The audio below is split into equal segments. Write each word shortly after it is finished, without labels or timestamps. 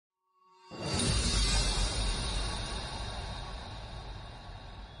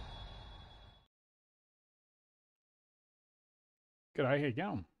G'day, how you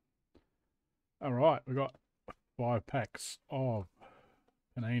going? Alright, we've got 5 packs of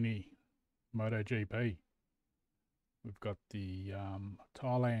Panini MotoGP. We've got the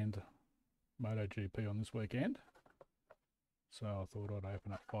Thailand MotoGP on this weekend. So I thought I'd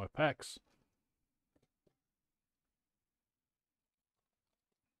open up 5 packs.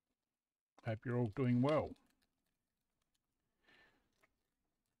 Hope you're all doing well.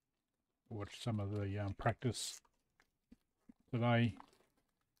 Watched some of the practice today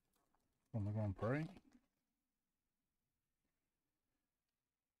from the Grand Prix.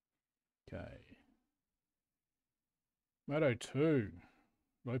 Okay. Moto 2,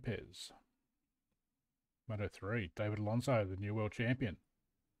 Lopez. Moto 3, David Alonso, the new world champion.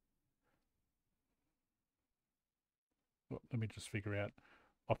 Well, let me just figure out.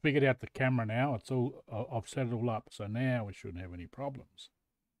 I figured out the camera now. It's all I've set it all up, so now we shouldn't have any problems.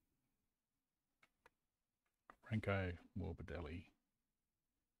 Franco Morbidelli,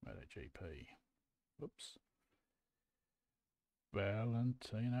 MotoGP. Whoops.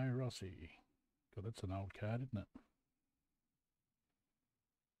 Valentino Rossi. God, that's an old card, isn't it?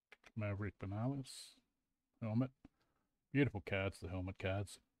 Maverick Vinales. Helmet. Beautiful cards, the helmet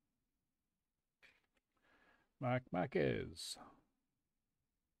cards. Marc Marquez.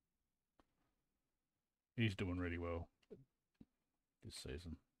 He's doing really well this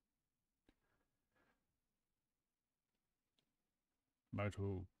season.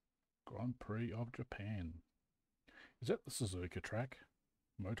 Moto Grand Prix of Japan. Is that the Suzuka track?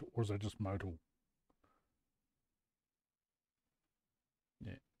 Moto, or is that just Moto?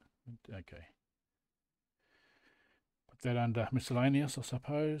 Yeah, okay. Put that under miscellaneous, I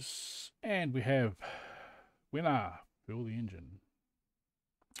suppose. And we have winner, fill the engine.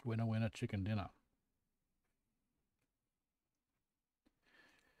 Winner, winner, chicken dinner.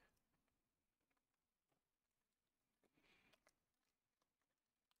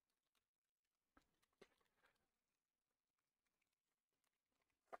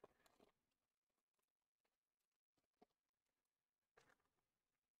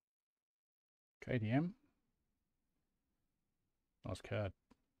 KTM. Nice card.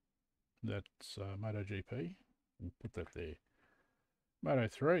 That's MotoGP. We'll put that there. Moto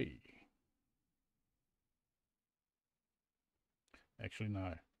 3. Actually,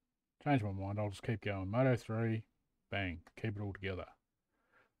 no. Change my mind. I'll just keep going. Moto 3. Bang. Keep it all together.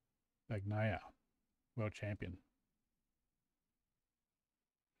 Bagnaia. World champion.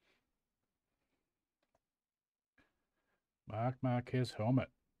 Marc Marquez helmet.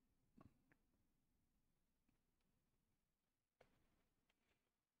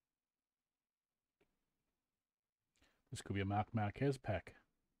 This could be a Marc Marquez pack.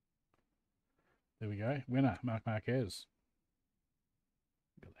 There we go. Winner, Marc Marquez.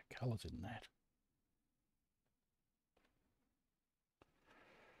 Got the colours in that.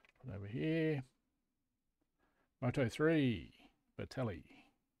 Put over here. Moto 3, Bertelli.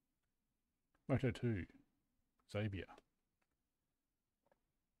 Moto 2, Xavier.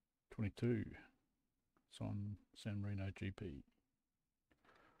 22, San Marino GP.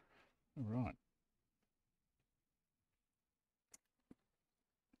 All right.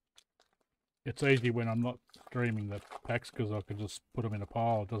 It's easy when I'm not streaming the packs because I can just put them in a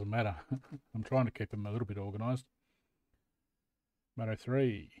pile. It doesn't matter. I'm trying to keep them a little bit organised. Moto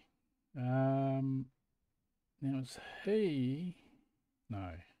 3. Now is he?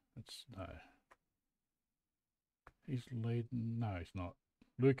 No, that's no. He's leading. No, he's not.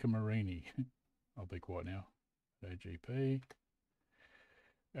 Luca Marini. I'll be quiet now. OGP.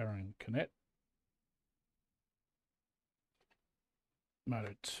 Aaron Canet.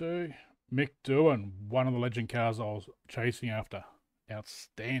 Moto 2. Mick Doohan, one of the legend cars I was chasing after.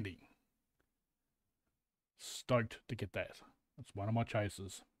 Outstanding. Stoked to get that. That's one of my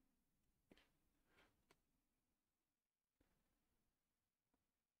chases.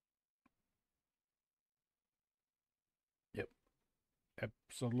 Yep.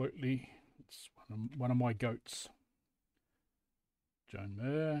 Absolutely. It's one of my goats. Joan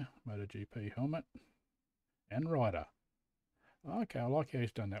Mir, MotoGP helmet. And rider. Okay, I like how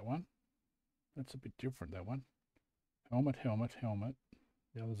he's done that one. That's a bit different, that one. Helmet, helmet, helmet.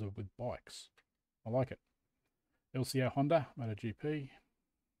 The others are with bikes. I like it. LCR Honda, MotoGP.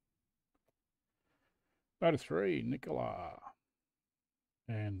 Moto 3, Nicola.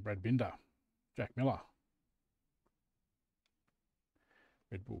 And Brad Binder. Jack Miller.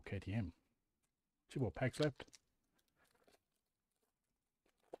 Red Bull KTM. 2 more packs left.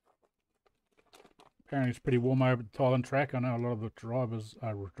 Apparently it's pretty warm over the Thailand track. I know a lot of the riders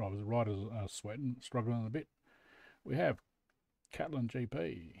are sweating, struggling a bit. We have Catlin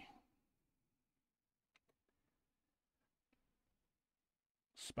GP.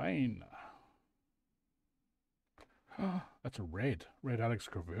 Spain. That's a red Alex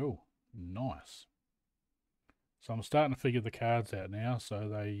Creville. Nice. So I'm starting to figure the cards out now. So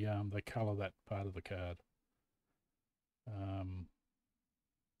they colour that part of the card.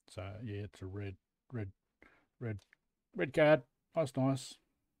 So yeah, it's a red card. Nice.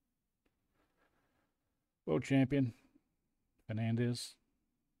 World champion Fernandez.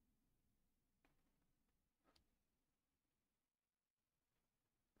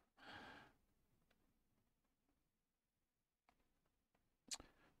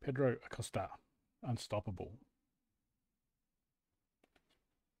 Pedro Acosta, unstoppable.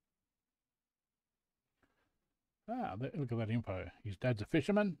 Look at that info. His dad's a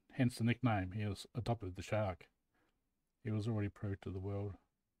fisherman, hence the nickname. He has adopted the shark. He was already proved to the world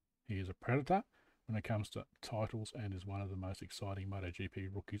he is a predator when it comes to titles and is one of the most exciting MotoGP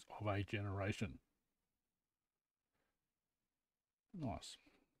rookies of a generation. Nice.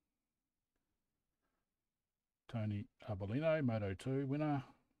 Tony Arbolino, Moto2 winner.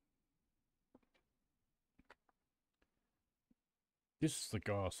 This is the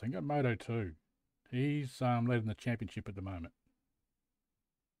guy I was thinking, Moto2. He's leading the championship at the moment.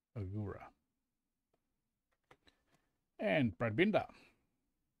 Ogura. And Brad Binder.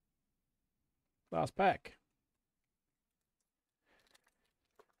 Last pack.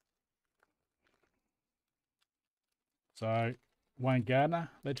 So, Wayne Gardner,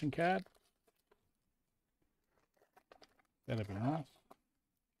 legend card. That'd be nice.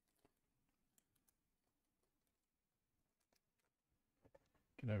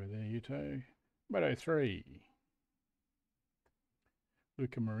 Get over there, you two. Moto3.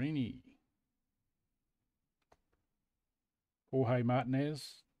 Luca Marini. Jorge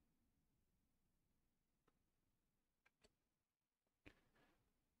Martinez.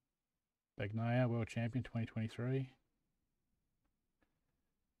 Bagnaia, World Champion 2023.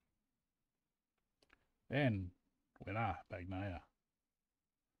 And winner, Bagnaia.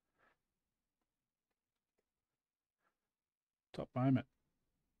 Top moment.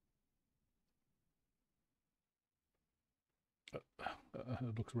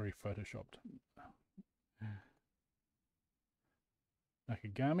 It looks very photoshopped.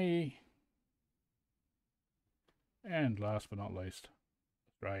 Nakagami. And last but not least,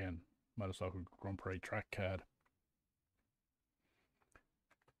 Australian Motorcycle Grand Prix track card.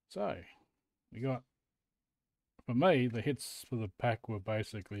 So, we got, for me, the hits for the pack were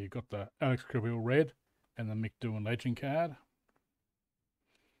basically, you got the Alex Creville red and the Mick Doohan legend card.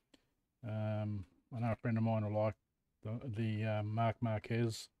 I know a friend of mine will like the Marc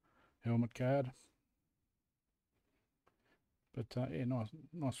Marquez helmet card. But yeah,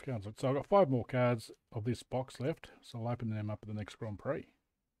 nice cards. So I've got 5 more cards of this box left, so I'll open them up at the next Grand Prix.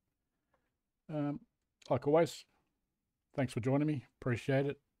 Like always, thanks for joining me. Appreciate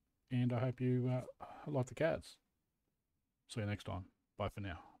it. And I hope you like the cards. See you next time. Bye for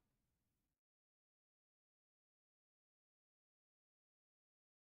now.